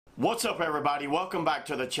What's up, everybody? Welcome back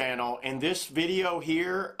to the channel. In this video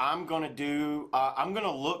here, I'm gonna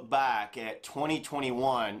look back at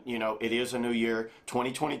 2021. You know, it is a new year,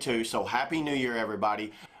 2022, so happy new year,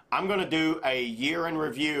 everybody. I'm gonna do a year in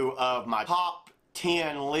review of my top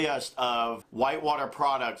 10 list of Whitewater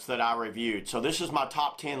products that I reviewed. So this is my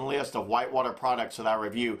top 10 list of Whitewater products that I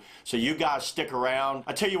review. So you guys stick around.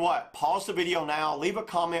 I tell you what, pause the video now, leave a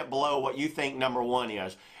comment below what you think number one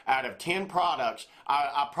is. Out of 10 products,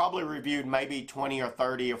 I probably reviewed maybe 20 or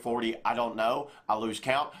 30 or 40, I don't know, I lose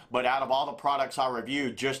count. But out of all the products I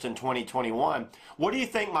reviewed just in 2021, what do you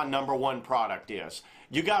think my number one product is?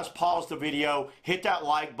 You guys pause the video, hit that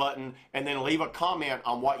like button, and then leave a comment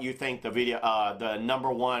on what you think the number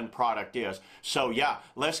one product is. So yeah,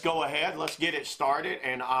 let's go ahead, let's get it started,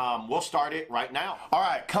 and we'll start it right now. All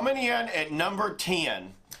right, coming in at number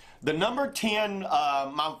 10. The number 10,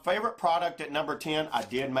 my favorite product at number 10, I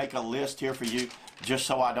did make a list here for you just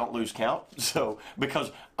so I don't lose count. So,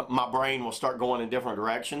 because my brain will start going in different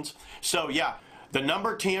directions. So yeah, the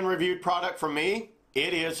number 10 reviewed product for me,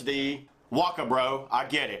 it is the Waka, bro. I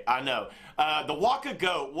get it. I know. The Waka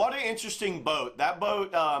Goat, what an interesting boat. That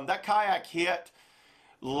boat, that kayak hit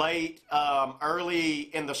late,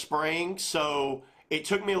 early in the spring, so it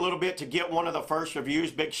took me a little bit to get one of the first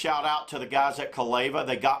reviews. Big shout out to the guys at Kaleva.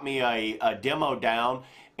 They got me a demo down,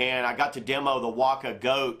 and I got to demo the Waka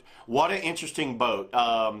Goat. What an interesting boat.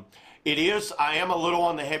 It is, I am a little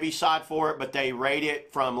on the heavy side for it, but they rate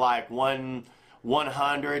it from like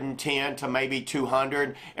 110 to maybe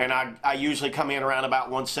 200, and I usually come in around about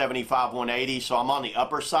 175, 180, so I'm on the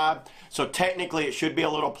upper side. So technically it should be a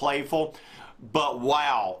little playful. But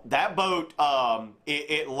wow, that boat,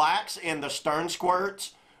 it lacks in the stern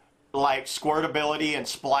squirts, like squirtability and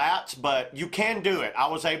splats, but you can do it. I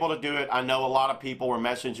was able to do it. I know a lot of people were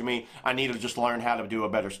messaging me, I need to just learn how to do a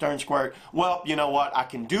better stern squirt. Well, you know what? I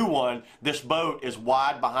can do one. This boat is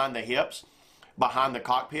wide behind the hips, behind the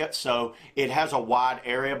cockpit, so it has a wide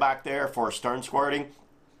area back there for stern squirting.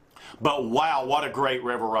 But wow, what a great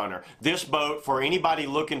river runner. This boat, for anybody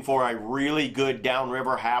looking for a really good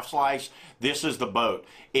downriver half slice, this is the boat.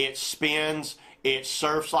 It spins, it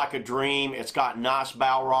surfs like a dream, it's got nice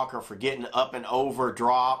bow rocker for getting up and over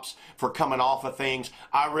drops, for coming off of things.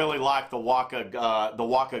 I really like the Waka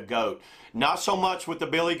Goat. Not so much with the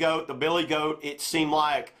Billy Goat. The Billy Goat, it seemed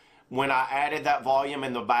like when I added that volume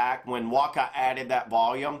in the back, when Waka added that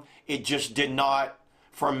volume, it just did not,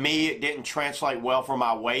 for me, it didn't translate well for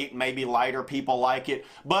my weight. Maybe lighter people like it.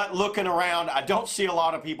 But looking around, I don't see a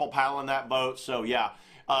lot of people paddling that boat. So yeah,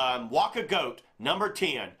 Waka Goat, number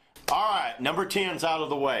 10. All right, number 10's out of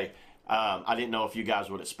the way. I didn't know if you guys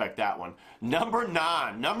would expect that one. Number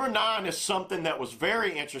 9. Number 9 is something that was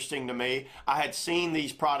very interesting to me. I had seen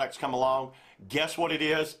these products come along. Guess what it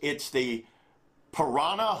is? It's the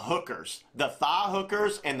Piranha hookers, the thigh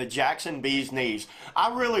hookers and the Jackson Bee's knees.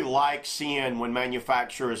 I really like seeing when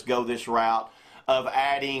manufacturers go this route of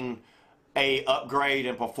adding a upgrade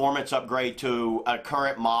and performance upgrade to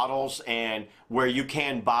current models, and where you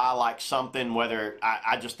can buy like something, whether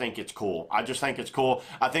I just think it's cool. I just think it's cool.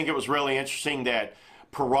 I think it was really interesting that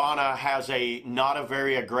Piranha has not a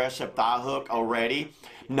very aggressive thigh hook already.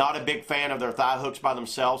 Not a big fan of their thigh hooks by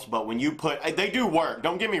themselves, but when you they do work.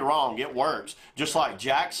 Don't get me wrong, it works. Just like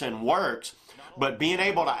Jackson works, but being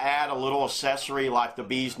able to add a little accessory like the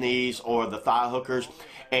bee's knees or the thigh hookers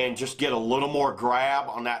and just get a little more grab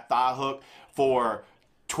on that thigh hook for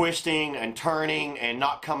twisting and turning and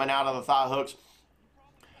not coming out of the thigh hooks.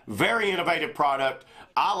 Very innovative product.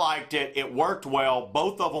 I liked it. It worked well.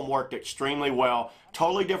 Both of them worked extremely well.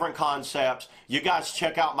 Totally different concepts. You guys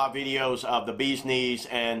check out my videos of the bee's knees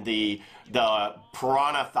and the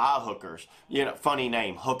Piranha thigh hookers. You know, funny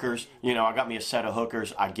name, hookers. You know, I got me a set of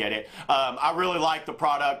hookers. I get it. I really like the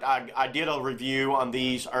product. I did a review on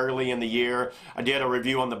these early in the year. I did a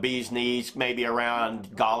review on the bee's knees, maybe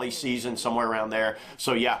around golly season, somewhere around there.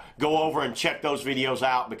 So yeah, go over and check those videos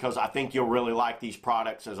out because I think you'll really like these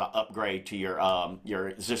products as an upgrade to your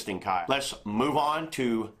existing kayak. Let's move on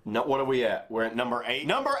to, what are we at? We're at number 8.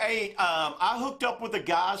 Number 8, I hooked up with the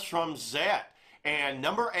guys from Zet. And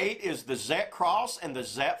number 8 is the Zet Cross and the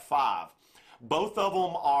Zet 5. Both of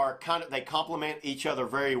them are they complement each other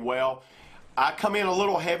very well. I come in a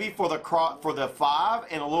little heavy for the 5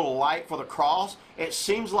 and a little light for the Cross. It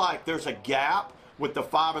seems like there's a gap with the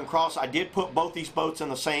 5 and Cross. I did put both these boats in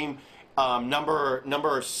the same number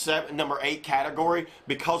 8 category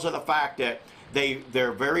because of the fact that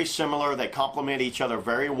they're very similar. They complement each other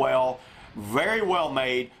very well. Very well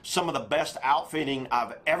made, some of the best outfitting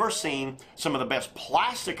I've ever seen, some of the best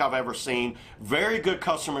plastic I've ever seen, very good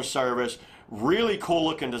customer service, really cool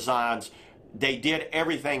looking designs. They did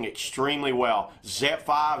everything extremely well. Zet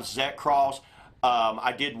 5, Zet Cross.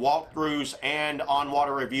 I did walkthroughs and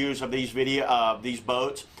on-water reviews of these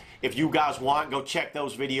boats. If you guys want, go check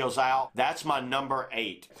those videos out. That's my number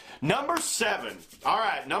 8. Number 7. All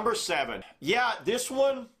right, number 7. Yeah, this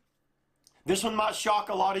one might shock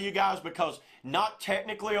a lot of you guys because not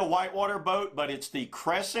technically a whitewater boat, but it's the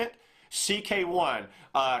Crescent CK1,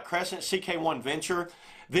 Crescent CK1 Venture.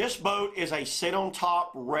 This boat is a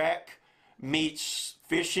sit-on-top wreck meets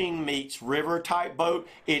fishing meets river type boat.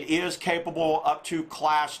 It is capable up to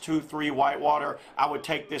class 2-3 whitewater. I would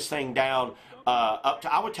take this thing down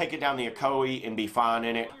I would take it down the Ocoee and be fine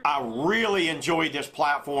in it. I really enjoyed this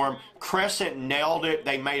platform. Crescent nailed it.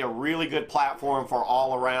 They made a really good platform for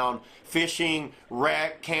all around fishing,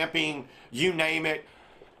 wreck, camping, you name it.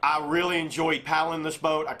 I really enjoyed paddling this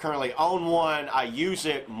boat. I currently own one. I use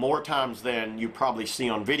it more times than you probably see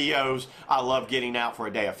on videos. I love getting out for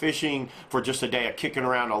a day of fishing, for just a day of kicking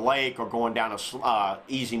around a lake or going down a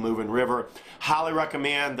easy moving river. Highly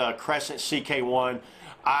recommend the Crescent CK1.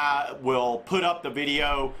 I will put up the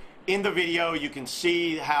video. In the video, you can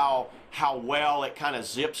see how well it kind of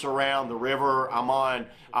zips around the river. I'm on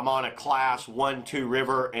a class 1-2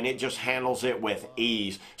 river, and it just handles it with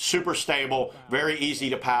ease. Super stable, very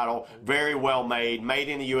easy to paddle, very well made, made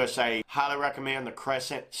in the USA. Highly recommend the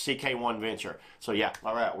Crescent CK1 Venture. So yeah,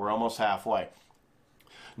 all right, we're almost halfway.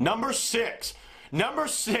 Number 6. Number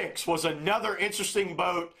 6 was another interesting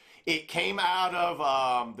boat. It came out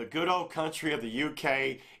of the good old country of the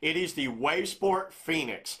UK. It is the Wavesport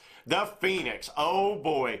Phoenix. The Phoenix, oh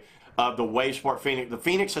boy, the Wavesport Phoenix. The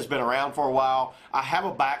Phoenix has been around for a while. I have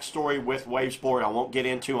a backstory with Wavesport I won't get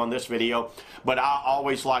into on this video, but I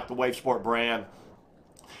always liked the Wavesport brand.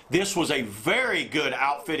 This was a very good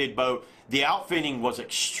outfitted boat. The outfitting was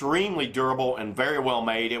extremely durable and very well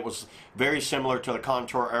made. It was very similar to the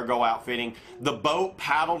Contour Ergo outfitting. The boat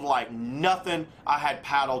paddled like nothing I had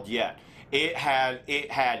paddled yet. It had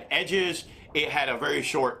edges. It had a very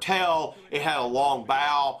short tail. It had a long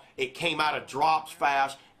bow. It came out of drops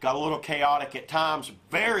fast. Got a little chaotic at times.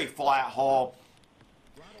 Very flat hull.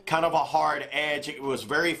 Kind of a hard edge. It was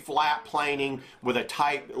very flat planing with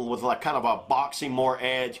like kind of a boxy more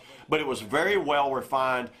edge, but it was very well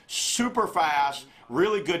refined, super fast,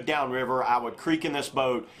 really good downriver. I would creek in this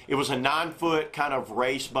boat. It was a 9-foot kind of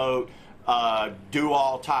race boat,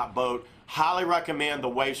 do-all type boat. Highly recommend the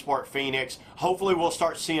Wavesport Phoenix. Hopefully we'll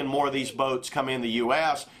start seeing more of these boats come in the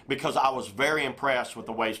U.S. because I was very impressed with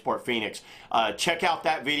the Wavesport Phoenix. Check out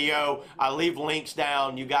that video. I leave links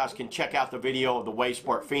down. You guys can check out the video of the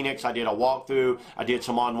Wavesport Phoenix. I did a walkthrough. I did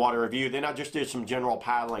some on-water review. Then I just did some general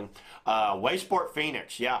paddling. Wavesport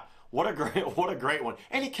Phoenix, yeah. What a great one.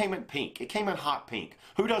 And it came in pink. It came in hot pink.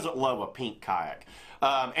 Who doesn't love a pink kayak?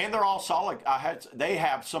 And they're all solid. They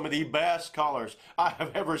have some of the best colors I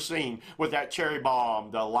have ever seen with that cherry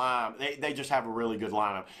bomb, the lime. They just have a really good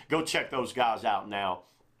lineup. Go check those guys out now.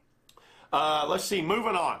 Let's see,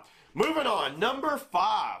 moving on. Moving on, number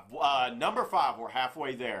 5. Number 5, we're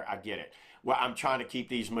halfway there. I get it. Well, I'm trying to keep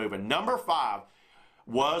these moving. Number 5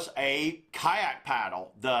 was a kayak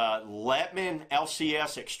paddle, the Letman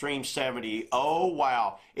LCS Extreme 70. Oh,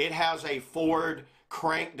 wow. It has a forward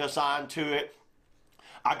crank design to it.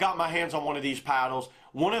 I got my hands on one of these paddles.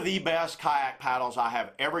 One of the best kayak paddles I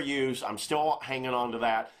have ever used. I'm still hanging on to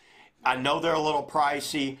that. I know they're a little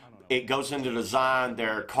pricey. It goes into design.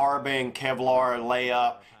 They're carbon Kevlar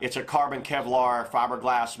layup. It's a carbon Kevlar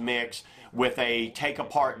fiberglass mix with a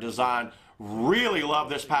take-apart design. Really love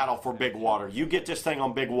this paddle for big water. You get this thing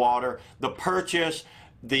on big water. The purchase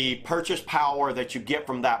power that you get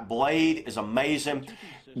from that blade is amazing.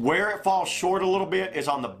 Where it falls short a little bit is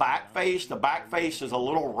on the back face. The back face is a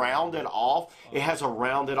little rounded off. It has a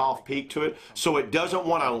rounded off peak to it, so it doesn't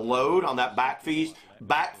want to load on that back face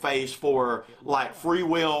for like free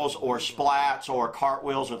wheels or splats or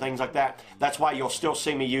cartwheels or things like that. That's why you'll still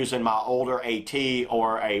see me using my older AT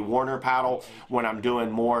or a Warner paddle when I'm doing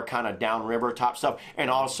more kind of downriver type stuff. And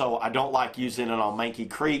also, I don't like using it on manky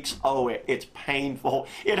creeks. Oh, it's painful.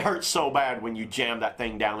 It hurts so bad when you jam that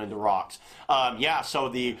thing down into rocks. Yeah, so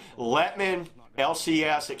the Letman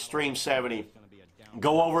LCS Extreme 70.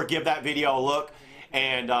 Go over, give that video a look,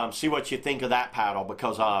 and see what you think of that paddle,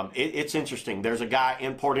 because it's interesting. There's a guy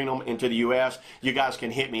importing them into the U.S. You guys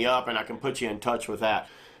can hit me up, and I can put you in touch with that.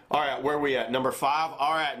 All right, where are we at? Number 5.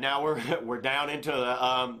 All right, now we're down into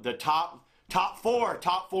the top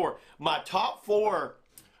four. My top 4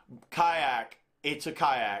 kayak. It's a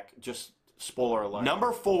kayak. Just spoiler alert.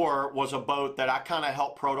 Number 4 was a boat that I kind of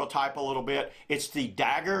helped prototype a little bit. It's the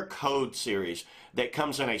Dagger Code series that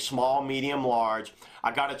comes in a small, medium, large.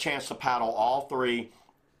 I got a chance to paddle all 3.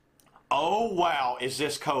 Oh, wow, is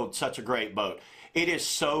this Code such a great boat. It is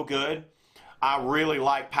so good. I really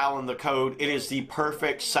like paddling the Code. It is the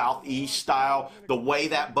perfect southeast style. The way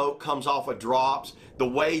that boat comes off of drops, the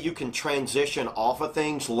way you can transition off of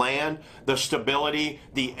things, land, the stability,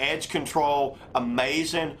 the edge control,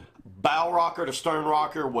 amazing. Bow rocker to stern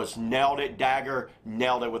rocker was nailed it. Dagger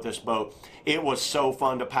nailed it with this boat. It was so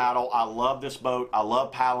fun to paddle. I love this boat. I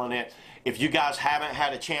love paddling it. If you guys haven't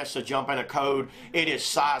had a chance to jump in a Code, it is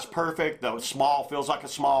size perfect. The small feels like a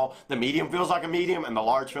small, the medium feels like a medium, and the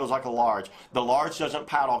large feels like a large. The large doesn't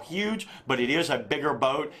paddle huge, but it is a bigger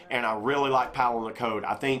boat, and I really like paddling the Code.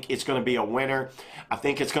 I think it's going to be a winner. I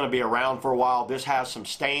think it's going to be around for a while. This has some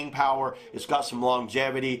staying power. It's got some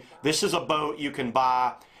longevity. This is a boat you can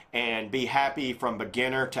buy and be happy from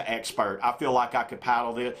beginner to expert. I feel like I could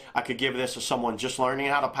paddle this. I could give this to someone just learning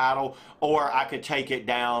how to paddle, or I could take it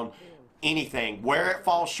down anything. Where it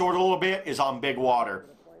falls short a little bit is on big water.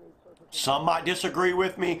 Some might disagree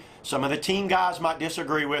with me. Some of the team guys might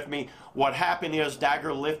disagree with me. What happened is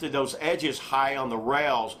Dagger lifted those edges high on the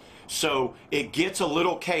rails, so it gets a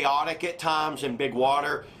little chaotic at times in big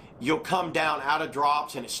water. You'll come down out of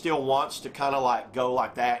drops and it still wants to kind of like go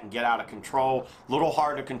like that and get out of control. A little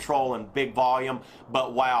hard to control in big volume,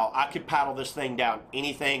 but wow, I could paddle this thing down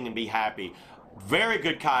anything and be happy. Very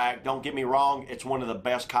good kayak, don't get me wrong. It's one of the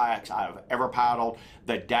best kayaks I've ever paddled,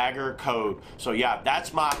 the Dagger Code. So yeah,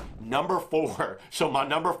 that's my number 4. So my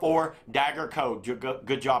number 4, Dagger Code.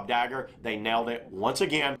 Good job, Dagger. They nailed it once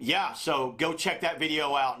again. Yeah, so go check that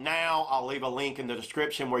video out now. I'll leave a link in the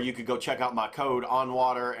description where you could go check out my Code on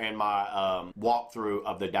water and my walkthrough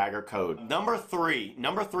of the Dagger Code. Number 3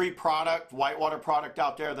 product, whitewater product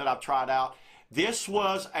out there that I've tried out. This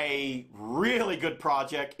was a really good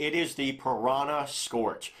project. It is the Piranha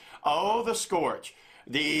Scorch. Oh, the Scorch.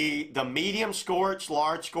 The medium Scorch,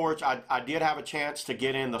 large Scorch. I did have a chance to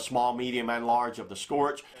get in the small, medium, and large of the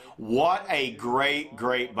Scorch. What a great,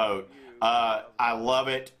 great boat. I love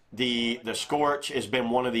it. The Scorch has been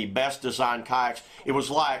one of the best designed kayaks. It was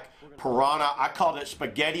like Piranha. I called it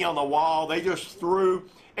spaghetti on the wall. They just threw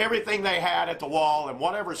everything they had at the wall, and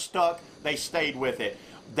whatever stuck, they stayed with it.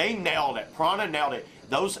 They nailed it. Piranha nailed it.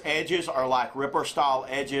 Those edges are like Ripper style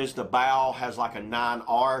edges. The bow has like a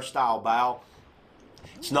 9R style bow.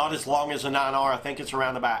 It's not as long as a 9R. I think it's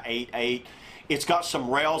around about 8'8". It's got some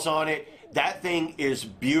rails on it. That thing is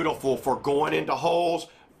beautiful for going into holes,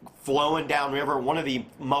 flowing downriver. One of the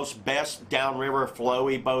most best downriver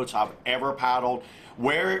flowy boats I've ever paddled.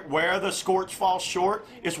 Where the Scorch falls short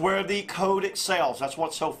is where the Code excels. That's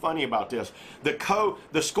what's so funny about this.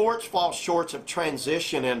 The Scorch falls short of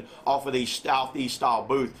transitioning off of these southeast style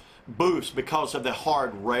booths because of the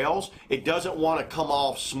hard rails. It doesn't want to come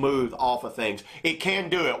off smooth off of things. It can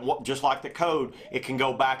do it just like the Code. It can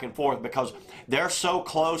go back and forth because they're so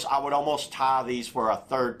close. I would almost tie these for a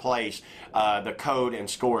third place, the Code and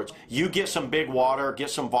Scorch. You get some big water, get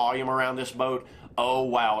some volume around this boat. Oh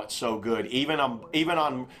wow, it's so good. Even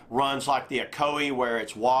on runs like the Akoi where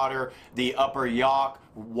it's water, the Upper Yacht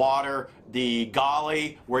water, the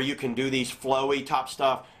Golly where you can do these flowy top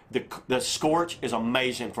stuff. The Scorch is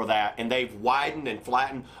amazing for that, and they've widened and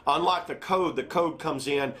flattened. Unlike the Code comes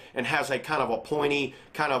in and has a kind of a pointy,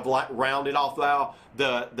 kind of like rounded off bow.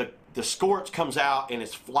 The Scorch comes out and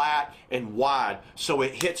it's flat and wide, so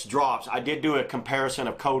it hits drops. I did do a comparison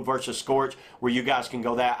of Code versus Scorch where you guys can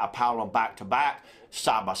go that. I paddle them back to back,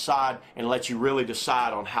 side by side, and let you really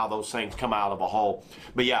decide on how those things come out of a hole.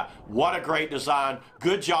 But yeah, what a great design.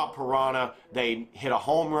 Good job, Piranha. They hit a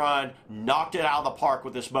home run, knocked it out of the park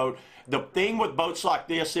with this boat. The thing with boats like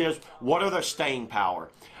this is, what are their staying power?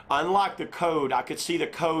 Unlike the Code, I could see the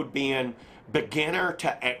Code being beginner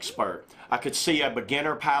to expert. I could see a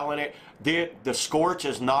beginner paddling it. The Scorch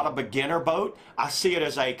is not a beginner boat. I see it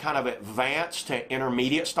as a kind of advanced to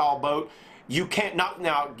intermediate style boat. You can't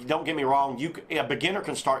now. Don't get me wrong. A beginner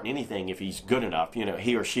can start in anything if he's good enough. You know,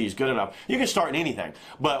 he or she's good enough. You can start in anything.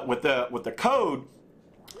 But with the Code.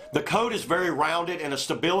 The Code is very rounded, and the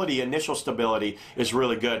stability, initial stability, is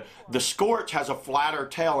really good. The Scorch has a flatter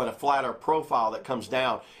tail and a flatter profile that comes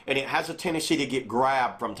down, and it has a tendency to get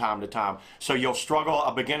grabbed from time to time. So you'll struggle,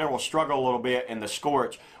 a beginner will struggle a little bit in the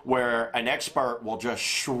Scorch, where an expert will just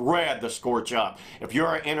shred the Scorch up. If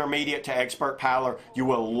you're an intermediate to expert paddler, you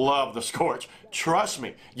will love the Scorch. Trust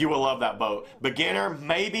me, you will love that boat. Beginner,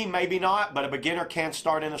 maybe, maybe not, but a beginner can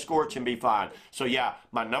start in the Scorch and be fine. So yeah,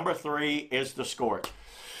 my number 3 is the Scorch.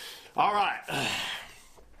 All right,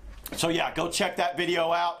 so yeah, go check that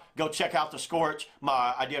video out. Go check out the Scorch.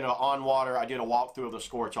 I did on water. I did a walkthrough of the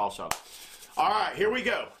Scorch also. All right, here we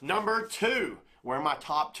go. Number 2. Where are my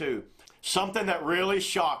top 2? Something that really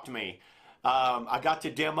shocked me. I got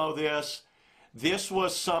to demo this. This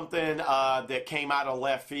was something that came out of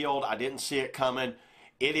left field. I didn't see it coming.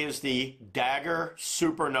 It is the Dagger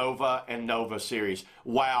Supernova and Nova series.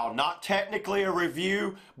 Wow, not technically a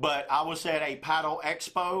review, but I was at a paddle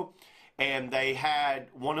expo, and they had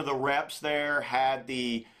one of the reps there had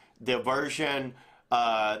the version,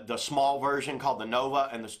 the small version called the Nova,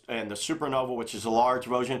 and the Supernova, which is a large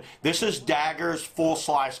version. This is Dagger's full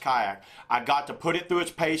slice kayak. I got to put it through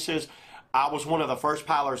its paces. I was one of the first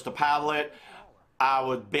paddlers to paddle it.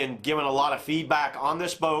 I've been given a lot of feedback on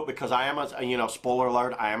this boat because I am a, spoiler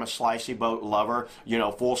alert, I am a slicey boat lover.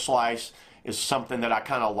 Full slice is something that I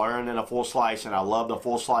kind of learned in a full slice, and I love the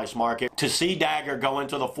full slice market. To see Dagger go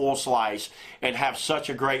into the full slice and have such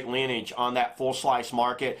a great lineage on that full slice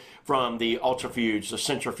market, from the Ultrafuges, the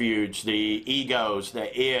Centrifuges, the Egos,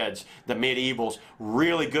 the Eds, the Medievals,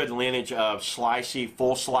 really good lineage of slicey,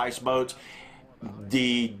 full slice boats.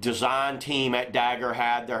 The design team at Dagger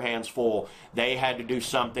had their hands full. They had to do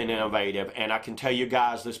something innovative, and I can tell you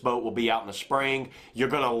guys, this boat will be out in the spring. You're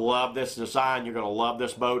going to love this design. You're going to love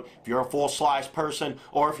this boat. If you're a full slice person,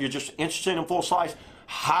 or if you're just interested in full slice,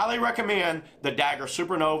 highly recommend the Dagger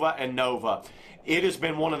Supernova and Nova. It has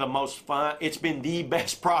been one of the most fun. It's been the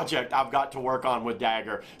best project I've got to work on with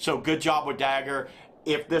Dagger. So good job with Dagger.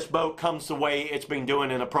 If this boat comes the way it's been doing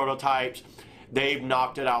in the prototypes, they've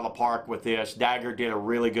knocked it out of the park with this. Dagger did a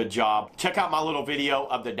really good job. Check out my little video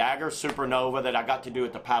of the Dagger Supernova that I got to do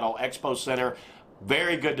at the Paddle Expo Center.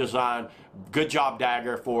 Very good design. Good job,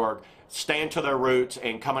 Dagger, for staying to their roots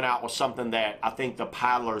and coming out with something that I think the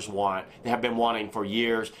paddlers want. They have been wanting for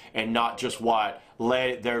years, and not just what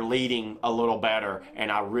they're leading a little better,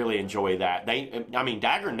 and I really enjoy that.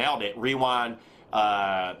 Dagger nailed it. Rewind,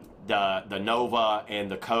 the Nova,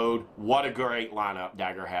 and the Code. What a great lineup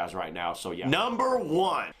Dagger has right now. So yeah. Number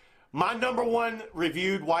one. My number one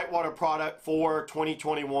reviewed whitewater product for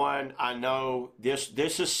 2021. I know this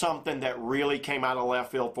is something that really came out of left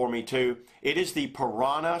field for me too. It is the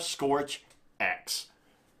Piranha Scorch X.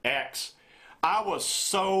 I was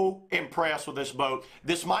so impressed with this boat.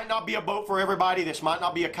 This might not be a boat for everybody. This might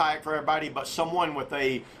not be a kayak for everybody, but someone with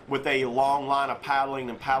a long line of paddling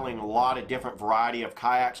and paddling a lot of different variety of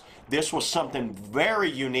kayaks, this was something very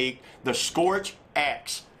unique. The Scorch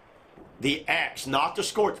X. The X, not the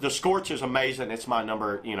Scorch. The Scorch is amazing. It's my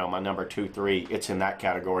number, my number 2, 3. It's in that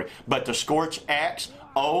category. But the Scorch X,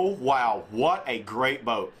 oh wow, what a great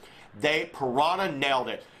boat. Piranha nailed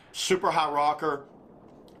it. Super high rocker,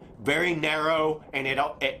 very narrow, and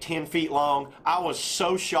at 10 feet long. I was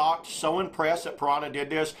so shocked, so impressed that Piranha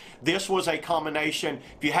did this. This was a combination.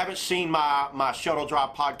 If you haven't seen my Shuttle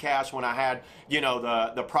Drive podcast when I had,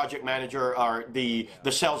 the project manager or the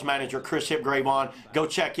sales manager, Chris Hipgrave, on, go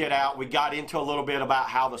check it out. We got into a little bit about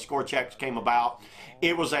how the Scorch X came about.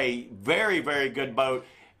 It was a very, very good boat.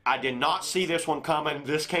 I did not see this one coming.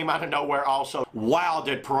 This came out of nowhere also. Wow,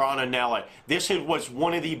 did Piranha nail it. This was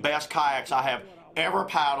one of the best kayaks I have ever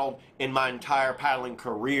paddled in my entire paddling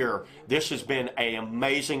career. This has been an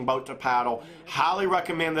amazing boat to paddle. Highly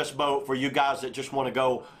recommend this boat for you guys that just want to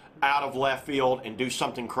go out of left field and do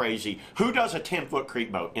something crazy. Who does a 10-foot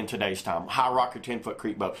creek boat in today's time? High rocker 10-foot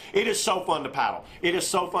creek boat. It is so fun to paddle. It is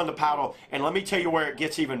so fun to paddle, and let me tell you where it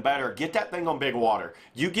gets even better. Get that thing on big water.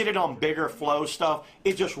 You get it on bigger flow stuff,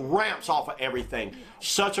 it just ramps off of everything.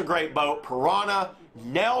 Such a great boat. Piranha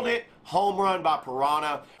nailed it. Home run by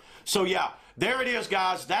Piranha. So yeah, there it is,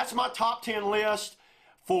 guys. That's my top 10 list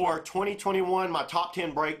for 2021, my top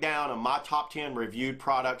 10 breakdown of my top 10 reviewed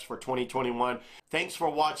products for 2021. Thanks for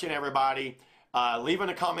watching, everybody. Leave in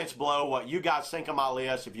the comments below what you guys think of my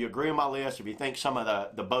list, if you agree with my list, if you think some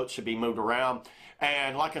of the boats should be moved around.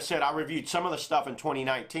 And like I said, I reviewed some of the stuff in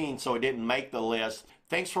 2019, so it didn't make the list.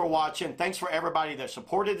 Thanks for watching. Thanks for everybody that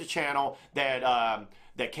supported the channel, that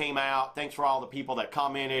came out. Thanks for all the people that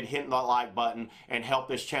commented, hitting the like button, and helped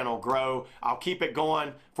this channel grow. I'll keep it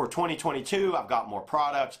going for 2022. I've got more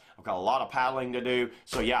products. I've got a lot of paddling to do.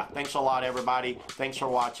 So yeah, thanks a lot, everybody. Thanks for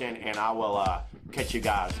watching, and I will catch you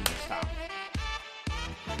guys next time.